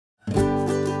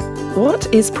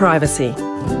What is privacy?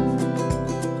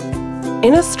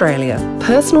 In Australia,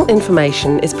 personal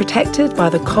information is protected by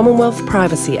the Commonwealth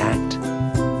Privacy Act.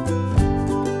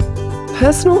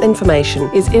 Personal information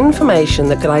is information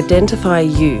that could identify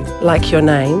you, like your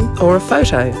name or a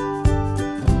photo.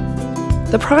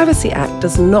 The Privacy Act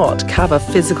does not cover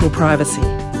physical privacy.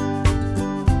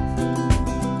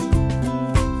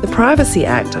 The Privacy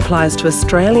Act applies to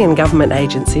Australian government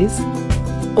agencies,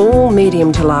 all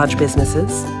medium to large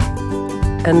businesses,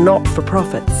 and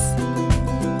not-for-profits,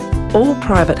 all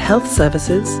private health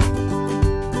services,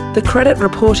 the credit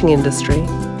reporting industry,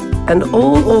 and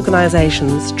all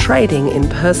organisations trading in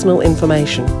personal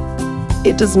information.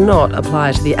 It does not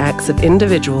apply to the acts of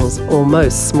individuals or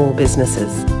most small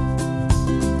businesses.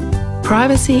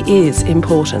 Privacy is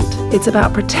important. It's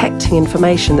about protecting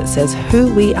information that says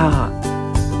who we are,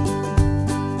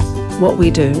 what we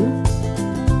do,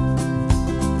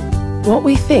 what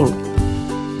we think,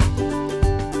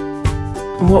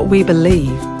 and what we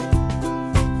believe.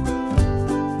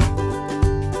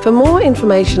 For more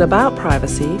information about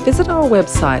privacy, visit our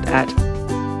website at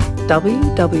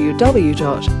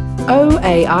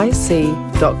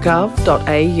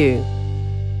www.oaic.gov.au.